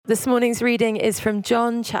This morning's reading is from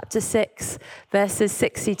John chapter 6, verses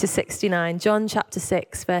 60 to 69. John chapter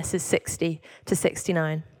 6, verses 60 to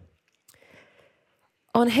 69.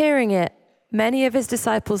 On hearing it, many of his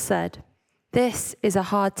disciples said, "This is a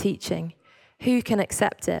hard teaching. Who can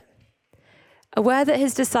accept it?" Aware that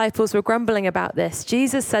his disciples were grumbling about this,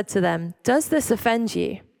 Jesus said to them, "Does this offend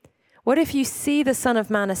you? What if you see the Son of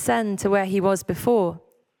Man ascend to where he was before?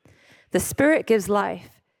 The Spirit gives life.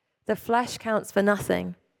 The flesh counts for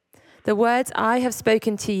nothing. The words I have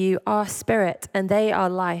spoken to you are spirit, and they are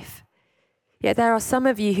life. Yet there are some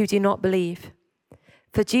of you who do not believe."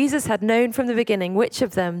 For Jesus had known from the beginning which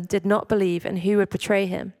of them did not believe and who would betray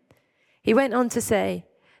him. He went on to say,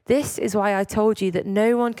 "This is why I told you that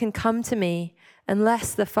no one can come to me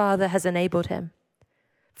unless the Father has enabled him."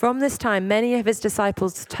 From this time, many of his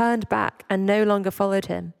disciples turned back and no longer followed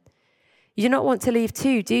him. "You do not want to leave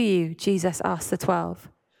too, do you?" Jesus asked the 12.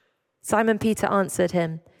 Simon Peter answered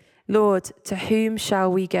him, "Lord, to whom shall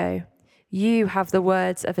we go? You have the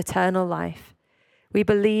words of eternal life. We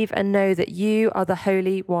believe and know that you are the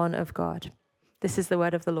Holy One of God." This is the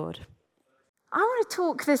word of the Lord. I want to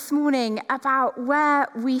talk this morning about where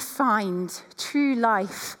we find true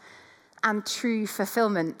life and true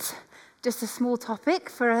fulfillment. Just a small topic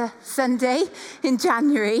for a Sunday in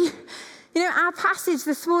January. You know, our passage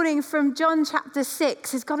this morning from John chapter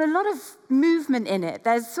 6 has got a lot of movement in it.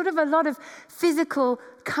 There's sort of a lot of physical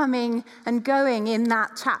coming and going in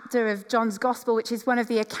that chapter of John's Gospel, which is one of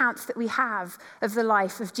the accounts that we have of the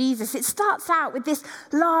life of Jesus. It starts out with this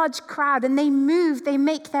large crowd, and they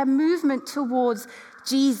make their movement towards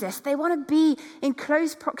Jesus. They want to be in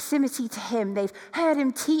close proximity to him. They've heard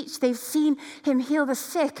him teach, they've seen him heal the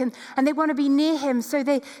sick, and they want to be near him, so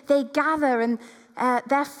they gather, and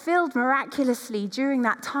they're filled miraculously during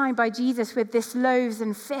that time by Jesus with this loaves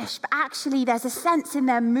and fish. But actually, there's a sense in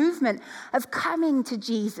their movement of coming to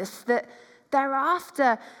Jesus that they're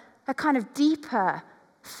after a kind of deeper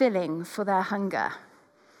filling for their hunger.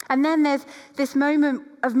 And then there's this moment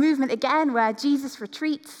of movement again where Jesus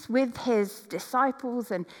retreats with his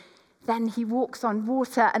disciples, and then he walks on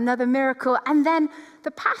water, another miracle. And then the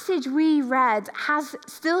passage we read has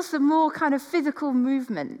still some more kind of physical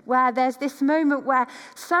movement, where there's this moment where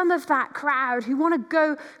some of that crowd who want to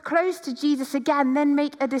go close to Jesus again then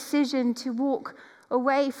make a decision to walk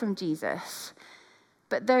away from Jesus.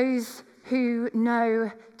 But those who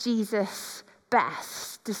know Jesus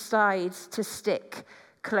best decide to stick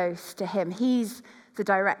close to him. He's the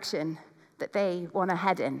direction that they want to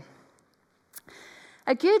head in.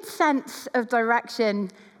 A good sense of direction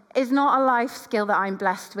is not a life skill that I'm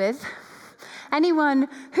blessed with. Anyone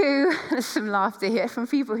who, there's some laughter here from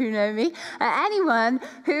people who know me, anyone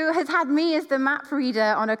who has had me as the map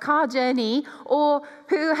reader on a car journey or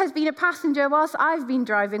who has been a passenger whilst I've been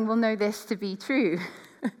driving will know this to be true.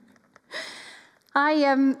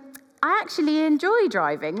 I actually enjoy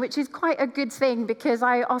driving, which is quite a good thing because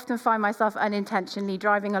I often find myself unintentionally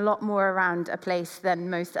driving a lot more around a place than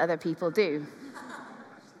most other people do.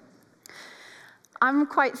 I'm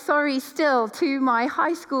quite sorry still to my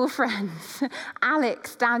high school friends,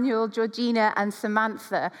 Alex, Daniel, Georgina, and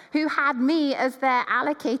Samantha, who had me as their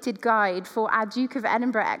allocated guide for our Duke of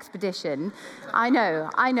Edinburgh expedition. I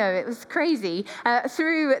know, it was crazy,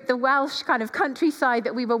 through the Welsh kind of countryside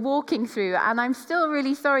that we were walking through. And I'm still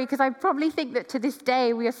really sorry because I probably think that to this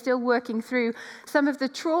day we are still working through some of the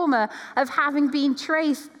trauma of having been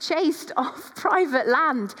chased off private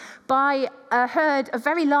land by a herd of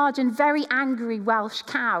very large and very angry Welsh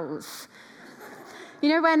cows. You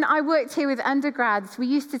know, when I worked here with undergrads, we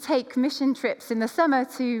used to take mission trips in the summer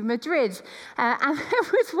to Madrid. And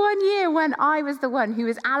there was one year when I was the one who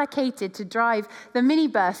was allocated to drive the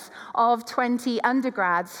minibus of 20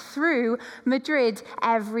 undergrads through Madrid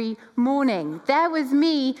every morning. There was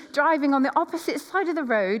me driving on the opposite side of the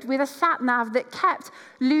road with a sat-nav that kept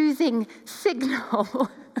losing signal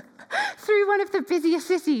through one of the busiest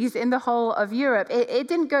cities in the whole of Europe. It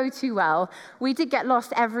didn't go too well. We did get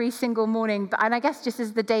lost every single morning, and I guess just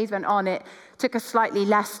as the days went on, it took us slightly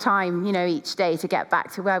less time, each day to get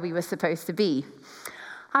back to where we were supposed to be.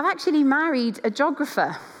 I've actually married a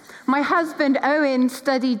geographer. My husband, Owen,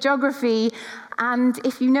 studied geography, and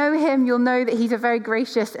if you know him, you'll know that he's a very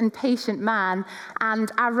gracious and patient man, and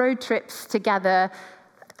our road trips together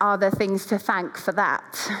are the things to thank for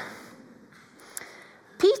that.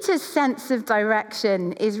 Peter's sense of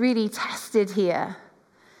direction is really tested here.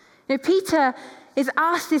 Peter is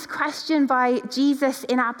asked this question by Jesus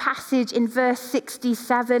in our passage in verse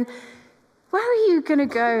 67. Where are you going to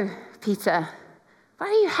go, Peter?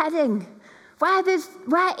 Where are you heading?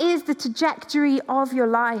 Where is the trajectory of your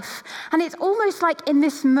life? And it's almost like in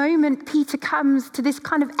this moment, Peter comes to this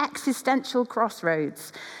kind of existential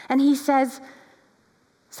crossroads. And he says,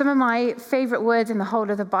 some of my favorite words in the whole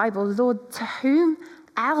of the Bible, Lord, to whom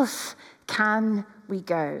else can we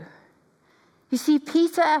go? You see,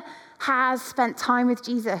 Peter has spent time with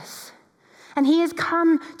Jesus. And he has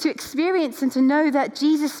come to experience and to know that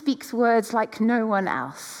Jesus speaks words like no one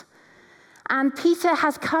else. And Peter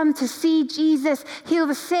has come to see Jesus heal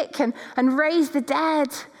the sick and raise the dead.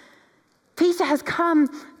 Peter has come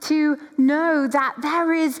to know that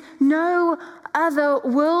there is no other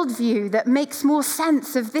worldview that makes more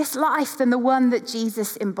sense of this life than the one that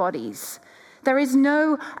Jesus embodies. There is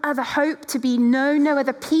no other hope to be known, no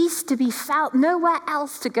other peace to be felt, nowhere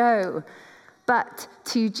else to go but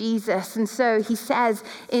to Jesus. And so he says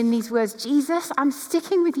in these words, Jesus, I'm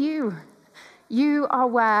sticking with you. You are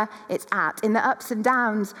where it's at, in the ups and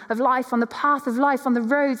downs of life, on the path of life, on the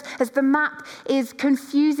roads, as the map is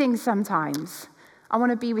confusing sometimes. I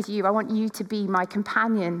want to be with you. I want you to be my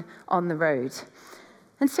companion on the road.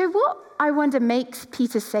 And so what, I wonder, makes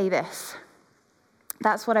Peter say this?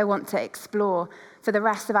 That's what I want to explore for the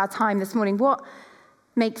rest of our time this morning. What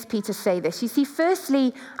makes Peter say this? You see,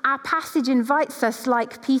 firstly, our passage invites us,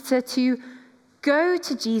 like Peter, to go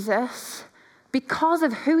to Jesus because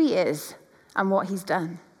of who he is and what he's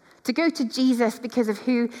done. To go to Jesus because of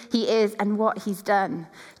who he is and what he's done.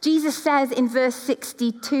 Jesus says in verse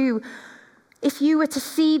 62, if you were to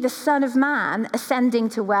see the Son of Man ascending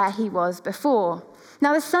to where he was before.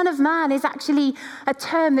 Now, the Son of Man is actually a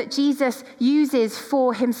term that Jesus uses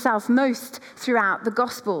for himself most throughout the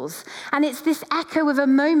Gospels. And it's this echo of a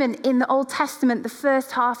moment in the Old Testament, the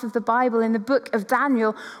first half of the Bible, in the book of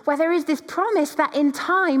Daniel, where there is this promise that in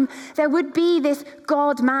time there would be this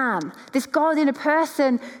God-man, this God in a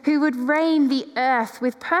person who would reign the earth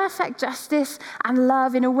with perfect justice and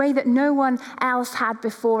love in a way that no one else had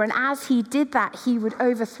before. And as he did that, he would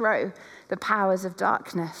overthrow the powers of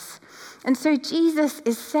darkness. And so Jesus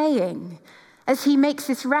is saying, as he makes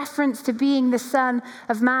this reference to being the Son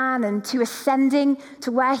of Man and to ascending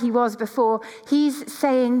to where he was before, he's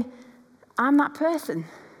saying, I'm that person.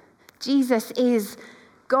 Jesus is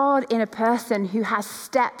God in a person who has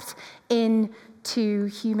stepped into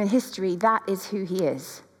human history. That is who he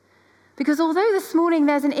is. Because although this morning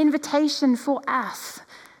there's an invitation for us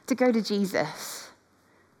to go to Jesus,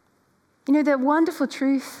 you know, the wonderful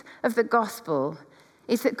truth of the gospel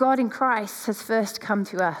is that God in Christ has first come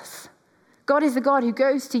to us. God is the God who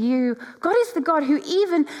goes to you. God is the God who,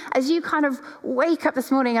 even as you kind of wake up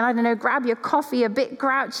this morning and, I don't know, grab your coffee a bit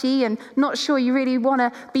grouchy and not sure you really want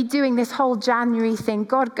to be doing this whole January thing,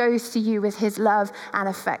 God goes to you with his love and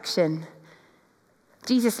affection.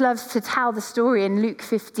 Jesus loves to tell the story in Luke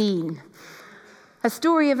 15, a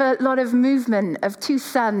story of a lot of movement of two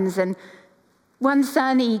sons, and one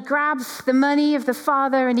son, he grabs the money of the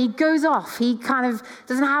father and he goes off. He kind of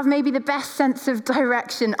doesn't have maybe the best sense of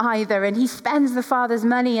direction either, and he spends the father's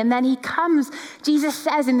money, and then he comes, Jesus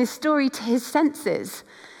says in this story, to his senses.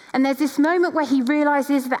 And there's this moment where he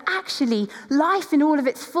realizes that actually life in all of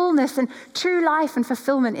its fullness and true life and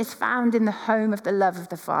fulfillment is found in the home of the love of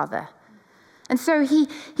the Father. And so he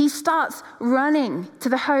starts running to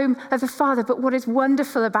the home of the Father. But what is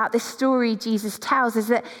wonderful about this story Jesus tells is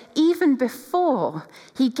that even before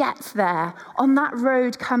he gets there, on that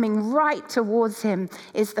road coming right towards him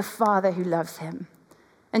is the Father who loves him.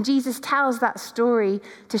 And Jesus tells that story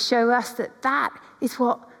to show us that that is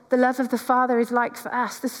what the love of the Father is like for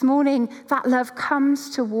us. This morning, that love comes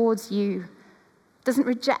towards you, doesn't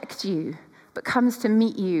reject you, but comes to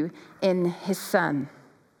meet you in his Son.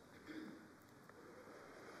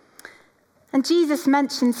 And Jesus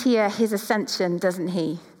mentions here his ascension, doesn't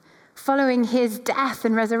he? Following his death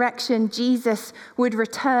and resurrection, Jesus would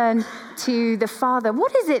return to the Father.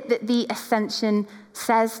 What is it that the ascension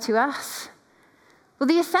says to us? Well,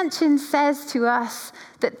 the ascension says to us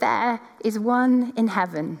that there is one in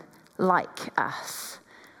heaven like us.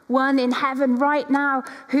 One in heaven right now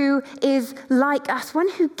who is like us, one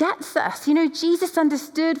who gets us. You know, Jesus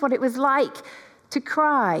understood what it was like to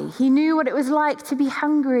cry. He knew what it was like to be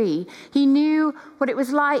hungry. He knew what it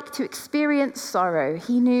was like to experience sorrow.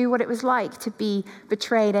 He knew what it was like to be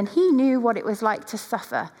betrayed. And he knew what it was like to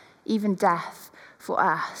suffer, even death, for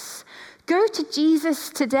us. Go to Jesus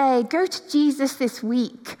today. Go to Jesus this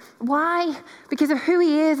week. Why? Because of who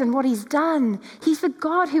he is and what he's done. He's the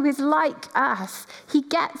God who is like us. He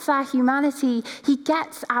gets our humanity. He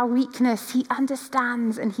gets our weakness. He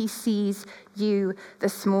understands and he sees you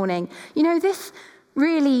this morning. You know, this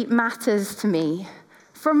really matters to me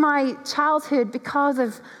From my childhood, because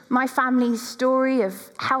of my family's story of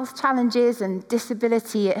health challenges and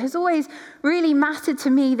disability, it has always really mattered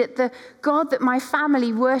to me that the God that my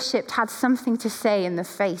family worshipped had something to say in the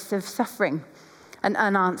face of suffering and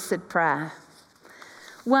unanswered prayer.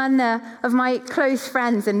 One of my close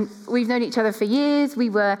friends, and we've known each other for years,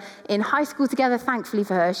 we were in high school together. Thankfully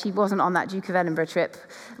for her, she wasn't on that Duke of Edinburgh trip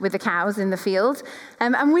with the cows in the field.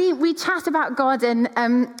 And we chat about God,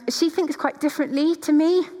 and she thinks quite differently to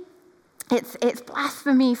me. It's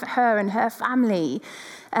blasphemy for her and her family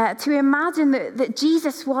to imagine that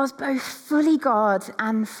Jesus was both fully God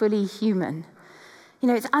and fully human. You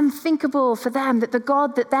know, it's unthinkable for them that the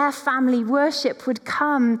God that their family worship would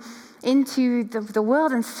come into the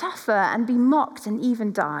world and suffer and be mocked and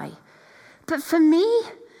even die. But for me,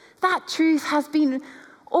 that truth has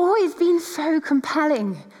always been so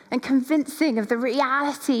compelling and convincing of the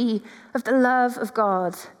reality of the love of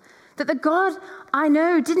God. That the God I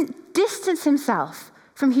know didn't distance himself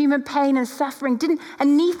from human pain and suffering, didn't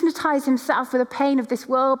anathematize himself with the pain of this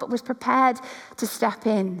world, but was prepared to step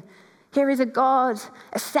in. Here is a God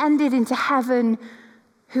ascended into heaven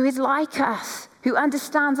who is like us, who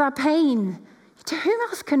understands our pain. To whom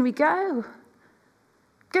else can we go?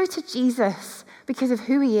 Go to Jesus because of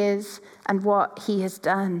who he is and what he has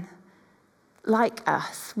done. Like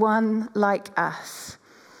us, one like us.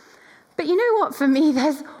 But you know what, for me,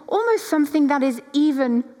 there's almost something that is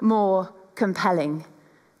even more compelling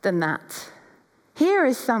than that. Here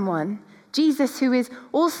is someone, Jesus, who is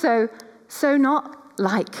also so not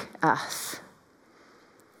like us.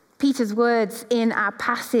 Peter's words in our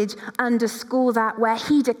passage underscore that, where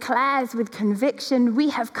he declares with conviction, "We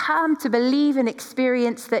have come to believe and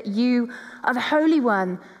experience that you are the Holy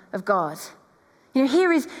One of God." You know,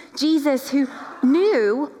 here is Jesus who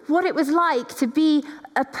knew what it was like to be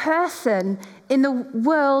a person in the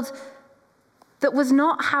world that was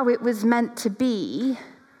not how it was meant to be,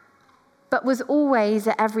 but was always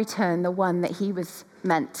at every turn the one that he was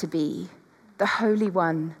meant to be, the Holy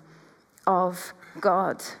One of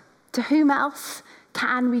God. To whom else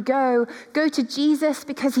can we go? Go to Jesus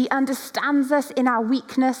because he understands us in our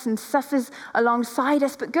weakness and suffers alongside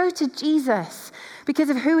us, but go to Jesus because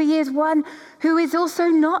of who he is, one who is also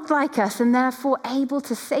not like us and therefore able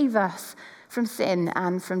to save us from sin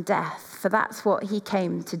and from death, for that's what he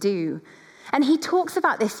came to do. And he talks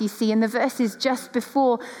about this, you see, in the verses just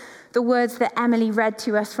before the words that Emily read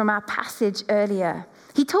to us from our passage earlier.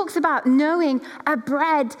 He talks about knowing a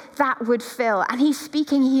bread that would fill, and he's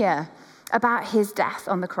speaking here about his death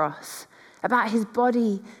on the cross, about his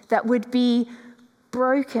body that would be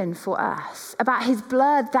broken for us, about his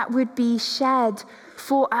blood that would be shed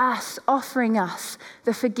for us, offering us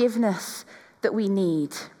the forgiveness that we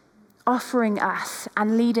need, offering us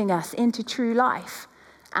and leading us into true life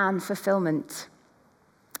and fulfillment.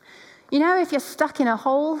 You know, if you're stuck in a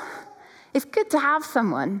hole, it's good to have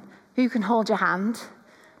someone who can hold your hand.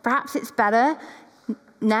 Perhaps it's better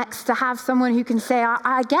next to have someone who can say,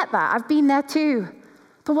 I get that, I've been there too.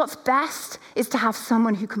 But what's best is to have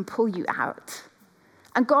someone who can pull you out.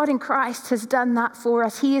 And God in Christ has done that for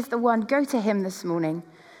us. He is the one. Go to him this morning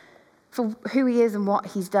for who he is and what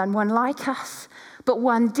he's done. One like us, but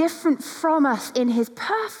one different from us in his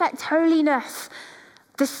perfect holiness,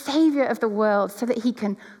 the Savior of the world, so that he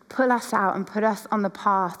can pull us out and put us on the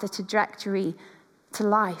path, the trajectory to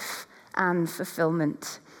life and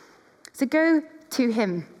fulfillment. So go to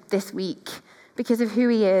him this week because of who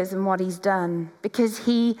he is and what he's done, because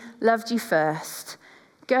he loved you first.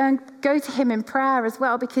 Go to him in prayer as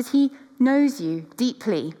well because he knows you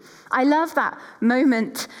deeply. I love that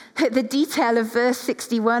moment, the detail of verse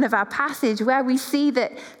 61 of our passage, where we see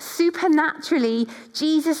that supernaturally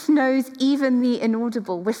Jesus knows even the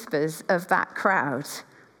inaudible whispers of that crowd.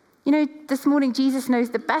 You know, this morning Jesus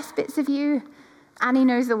knows the best bits of you, and he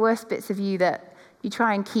knows the worst bits of you that you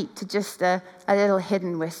try and keep to just a little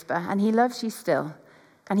hidden whisper. And he loves you still.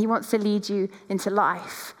 And he wants to lead you into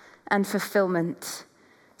life and fulfillment.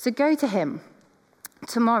 So go to him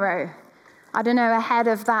tomorrow. I don't know, ahead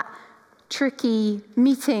of that tricky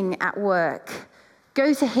meeting at work.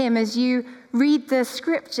 Go to him as you read the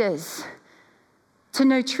scriptures to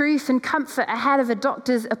know truth and comfort ahead of a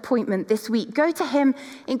doctor's appointment this week. Go to him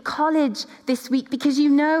in college this week because you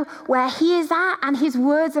know where he is at, and his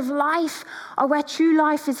words of life are where true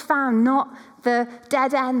life is found, not the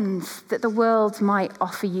dead ends that the world might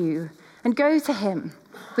offer you. And go to him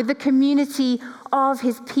with the community of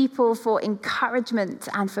his people for encouragement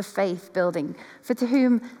and for faith building. For to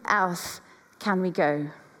whom else can we go?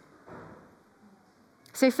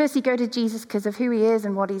 So firstly, go to Jesus because of who he is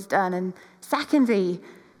and what he's done. And secondly,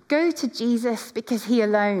 go to Jesus because he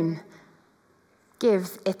alone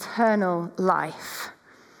gives eternal life.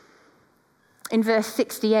 In verse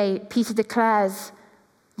 68, Peter declares,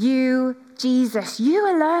 "You, Jesus, you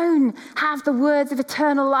alone have the words of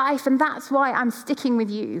eternal life, and that's why I'm sticking with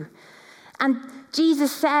you." And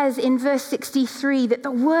Jesus says in verse 63 that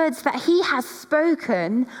the words that he has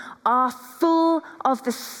spoken are full of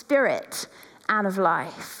the Spirit and of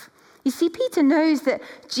life. You see, Peter knows that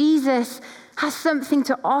Jesus has something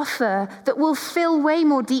to offer that will fill way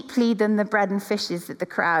more deeply than the bread and fishes that the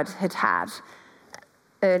crowd had had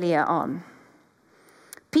earlier on.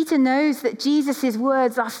 Peter knows that Jesus'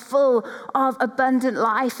 words are full of abundant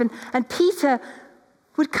life, and Peter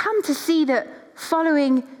would come to see that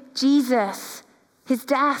following Jesus, his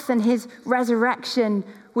death and his resurrection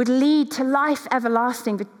would lead to life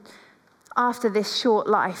everlasting after this short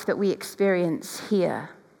life that we experience here.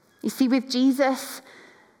 You see, with Jesus,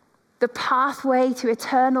 the pathway to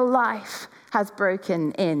eternal life has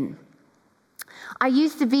broken in. I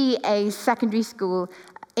used to be a secondary school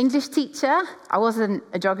English teacher. I wasn't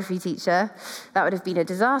a geography teacher. That would have been a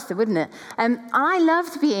disaster, wouldn't it? I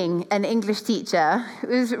loved being an English teacher. It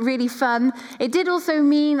was really fun. It did also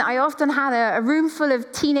mean I often had a room full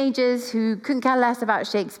of teenagers who couldn't care less about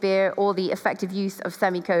Shakespeare or the effective use of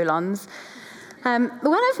semicolons.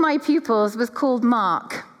 One of my pupils was called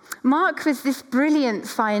Mark. Mark was this brilliant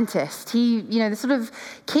scientist. He, the sort of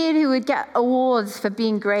kid who would get awards for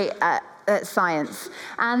being great at science.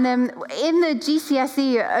 And in the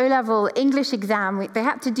GCSE O-level English exam, they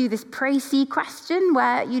had to do this précis question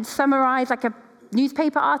where you'd summarize like a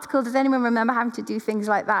newspaper article. Does anyone remember having to do things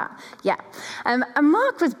like that? Yeah. And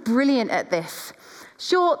Mark was brilliant at this.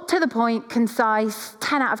 Short, to the point, concise,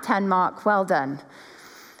 10 out of 10 Mark, well done.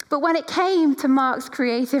 But when it came to Mark's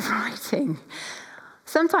creative writing,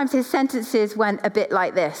 sometimes his sentences went a bit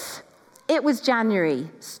like this. It was January,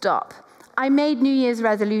 stop. I made New Year's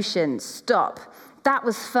resolutions, stop. That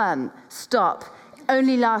was fun, stop.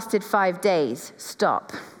 Only lasted 5 days,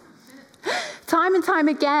 stop. Time and time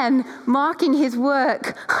again, marking his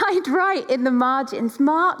work, I'd write in the margins,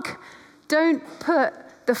 Mark, don't put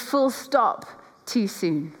the full stop too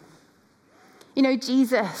soon.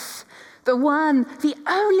 Jesus, the one, the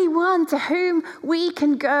only one to whom we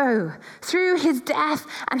can go. Through his death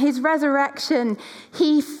and his resurrection,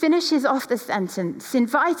 he finishes off the sentence,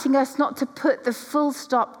 inviting us not to put the full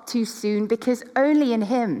stop too soon, because only in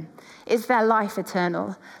him is there life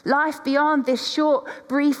eternal. Life beyond this short,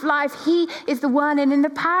 brief life. He is the one, and in the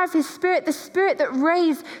power of his Spirit, the Spirit that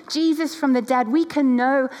raised Jesus from the dead, we can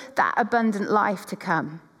know that abundant life to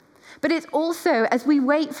come. But it's also, as we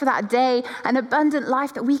wait for that day, an abundant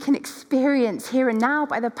life that we can experience here and now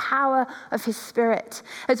by the power of his Spirit.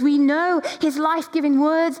 As we know his life-giving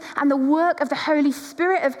words and the work of the Holy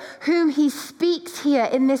Spirit, of whom he speaks here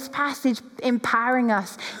in this passage, empowering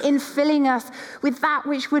us, infilling us with that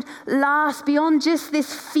which would last beyond just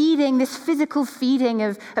this feeding, this physical feeding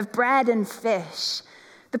of bread and fish.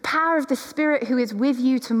 The power of the Spirit who is with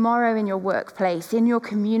you tomorrow in your workplace, in your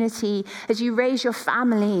community, as you raise your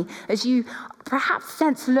family, as you perhaps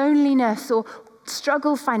sense loneliness or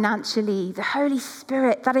struggle financially. The Holy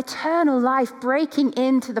Spirit, that eternal life breaking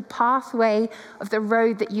into the pathway of the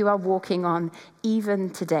road that you are walking on, even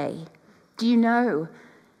today. Do you know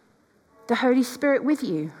the Holy Spirit with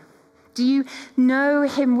you? Do you know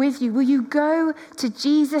him with you? Will you go to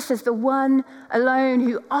Jesus as the one alone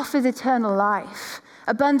who offers eternal life?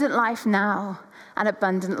 Abundant life now and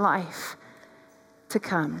abundant life to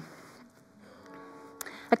come.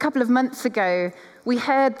 A couple of months ago, we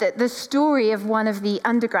heard that the story of one of the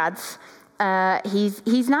undergrads,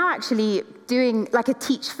 he's now actually doing like a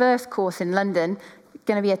Teach First course in London,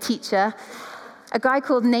 going to be a teacher, a guy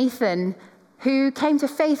called Nathan, who came to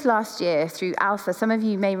faith last year through Alpha. Some of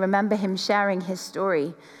you may remember him sharing his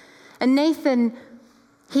story. And Nathan,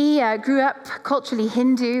 he grew up culturally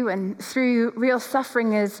Hindu, and through real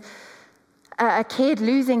suffering as a kid,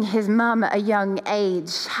 losing his mum at a young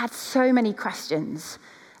age, had so many questions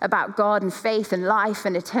about God and faith and life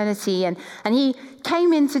and eternity. And he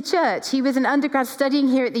came into church. He was an undergrad studying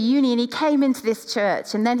here at the uni, and he came into this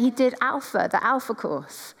church. And then he did Alpha, the Alpha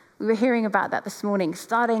course. We were hearing about that this morning,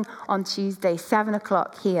 starting on Tuesday, 7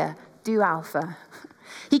 o'clock here. Do Alpha.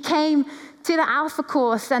 He came to the Alpha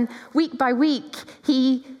course, and week by week,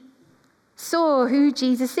 he saw who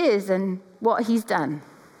Jesus is and what he's done.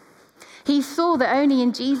 He saw that only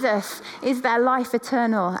in Jesus is there life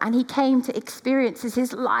eternal, and he came to experience as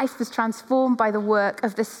his life was transformed by the work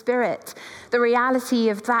of the Spirit, the reality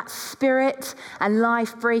of that Spirit and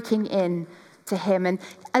life breaking in to him. And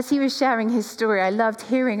as he was sharing his story, I loved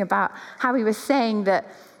hearing about how he was saying that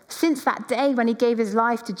Since that day when he gave his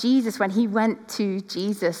life to Jesus, when he went to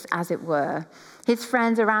Jesus, as it were, his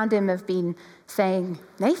friends around him have been saying,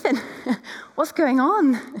 Nathan, what's going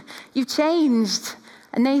on? You've changed.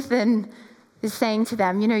 And Nathan is saying to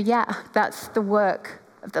them, yeah, that's the work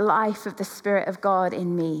of the life of the Spirit of God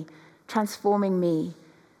in me, transforming me.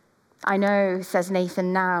 I know, says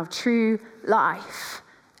Nathan now, true life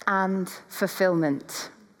and fulfillment.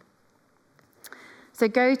 So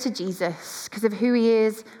go to Jesus because of who he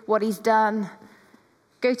is, what he's done.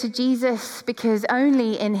 Go to Jesus because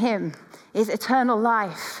only in him is eternal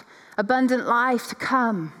life, abundant life to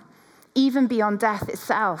come, even beyond death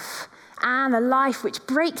itself, and a life which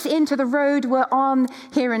breaks into the road we're on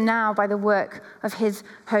here and now by the work of his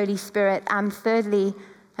Holy Spirit. And thirdly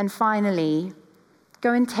and finally,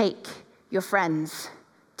 go and take your friends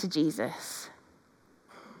to Jesus.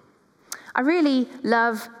 I really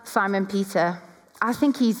love Simon Peter. I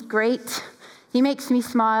think he's great. He makes me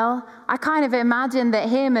smile. I kind of imagine that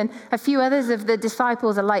him and a few others of the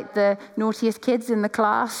disciples are like the naughtiest kids in the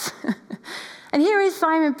class. And here is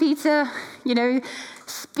Simon Peter,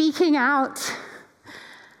 speaking out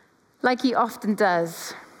like he often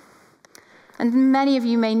does. And many of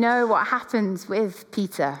you may know what happens with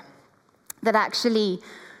Peter, that actually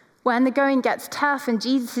when the going gets tough and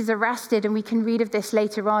Jesus is arrested, and we can read of this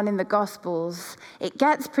later on in the Gospels, it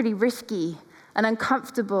gets pretty risky and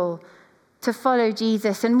uncomfortable to follow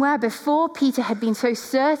Jesus. And where before Peter had been so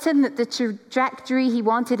certain that the trajectory he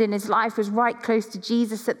wanted in his life was right close to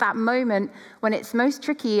Jesus, at that moment when it's most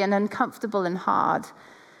tricky and uncomfortable and hard,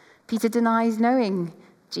 Peter denies knowing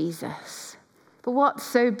Jesus. But what's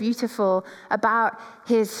so beautiful about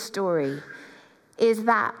his story is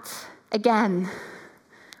that, again,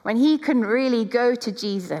 when he couldn't really go to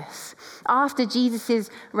Jesus, after Jesus'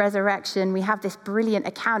 resurrection, we have this brilliant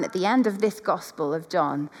account at the end of this Gospel of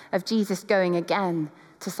John of Jesus going again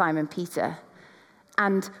to Simon Peter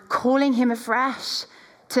and calling him afresh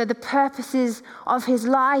to the purposes of his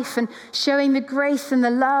life and showing the grace and the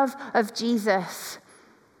love of Jesus,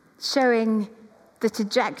 showing the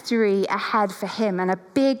trajectory ahead for him. And a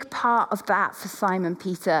big part of that for Simon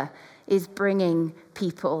Peter is bringing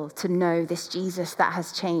people to know this Jesus that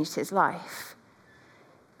has changed his life.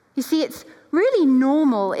 You see, it's really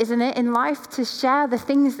normal, isn't it, in life to share the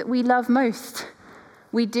things that we love most.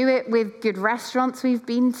 We do it with good restaurants we've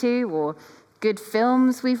been to or good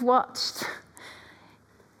films we've watched.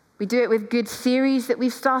 We do it with good series that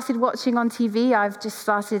we've started watching on TV.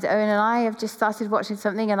 Owen and I have just started watching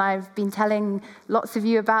something, and I've been telling lots of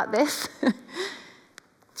you about this.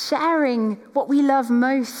 Sharing what we love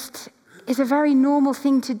most is a very normal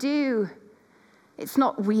thing to do. It's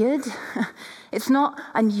not weird. It's not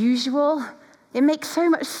unusual. It makes so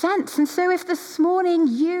much sense. And so if this morning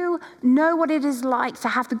you know what it is like to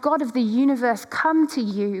have the God of the universe come to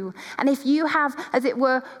you, and if you have, as it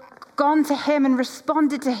were, gone to him and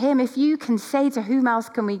responded to him, if you can say, to whom else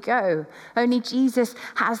can we go? Only Jesus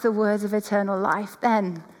has the words of eternal life.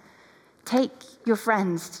 Then take your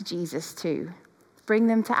friends to Jesus too. Bring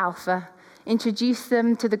them to Alpha. Introduce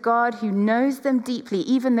them to the God who knows them deeply,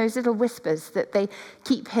 even those little whispers that they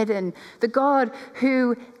keep hidden. The God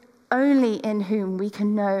who only in whom we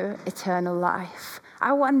can know eternal life.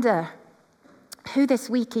 I wonder, who this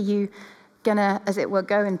week are you gonna, as it were,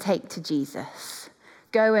 go and take to Jesus?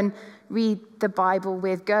 Go and read the Bible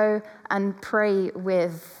with, go and pray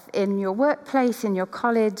with in your workplace, in your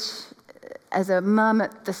college, as a mum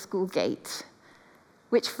at the school gate.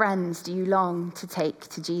 Which friends do you long to take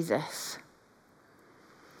to Jesus?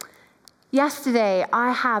 Yesterday,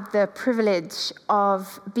 I had the privilege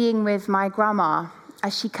of being with my grandma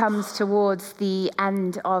as she comes towards the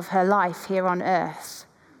end of her life here on earth.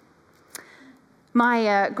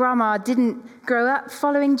 My grandma didn't grow up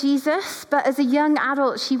following Jesus, but as a young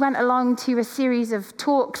adult, she went along to a series of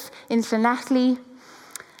talks in Llanelli.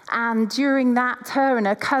 And during that, her and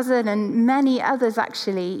her cousin and many others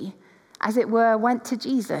actually, as it were, went to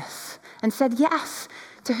Jesus and said, yes,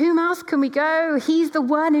 to whom else can we go? He's the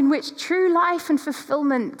one in which true life and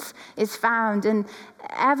fulfillment is found. And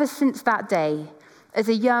ever since that day, as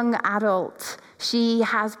a young adult, she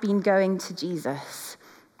has been going to Jesus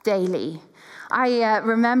daily. I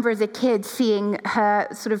remember as a kid seeing her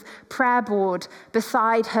sort of prayer board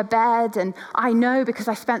beside her bed, and I know because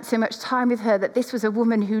I spent so much time with her that this was a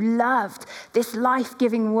woman who loved this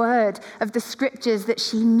life-giving word of the scriptures that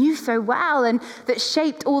she knew so well and that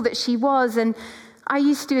shaped all that she was. And I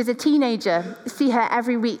used to, as a teenager, see her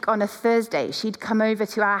every week on a Thursday. She'd come over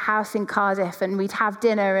to our house in Cardiff and we'd have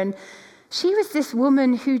dinner, and she was this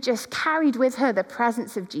woman who just carried with her the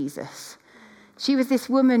presence of Jesus. She was this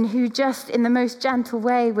woman who just, in the most gentle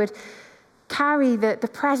way, would carry the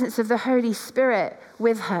presence of the Holy Spirit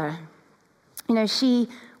with her. You know, she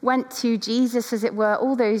went to Jesus, as it were,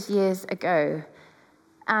 all those years ago.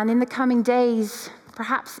 And in the coming days,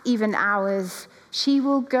 perhaps even hours, she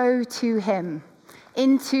will go to him,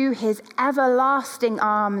 into his everlasting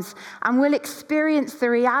arms, and will experience the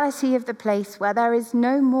reality of the place where there is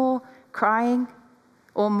no more crying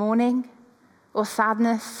or mourning or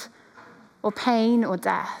sadness or pain or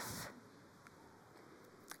death.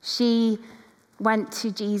 She went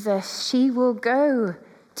to Jesus. She will go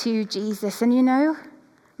to Jesus. And you know,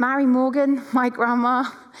 Mary Morgan, my grandma,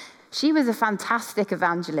 she was a fantastic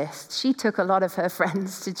evangelist. She took a lot of her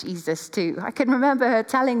friends to Jesus too. I can remember her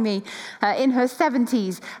telling me in her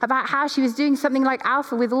 70s about how she was doing something like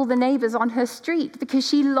Alpha with all the neighbors on her street because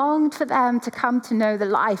she longed for them to come to know the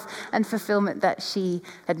life and fulfillment that she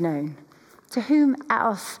had known. To whom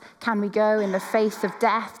else can we go in the face of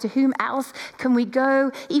death? To whom else can we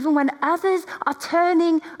go even when others are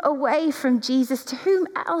turning away from Jesus? To whom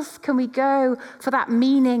else can we go for that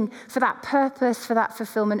meaning, for that purpose, for that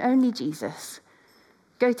fulfillment? Only Jesus.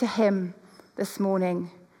 Go to him this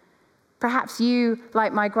morning. Perhaps you,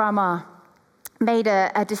 like my grandma, made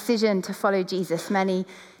a decision to follow Jesus many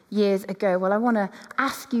years ago. Well, I want to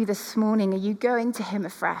ask you this morning, are you going to him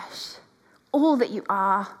afresh? All that you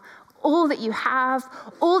are, all that you have,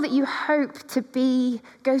 all that you hope to be,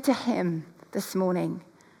 go to him this morning.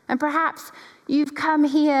 And perhaps you've come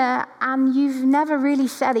here and you've never really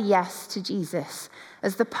said a yes to Jesus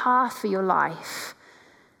as the path for your life.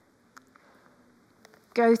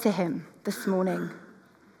 Go to him this morning.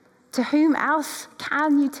 To whom else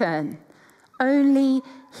can you turn? Only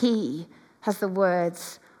he has the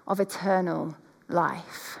words of eternal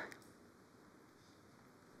life.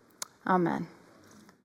 Amen.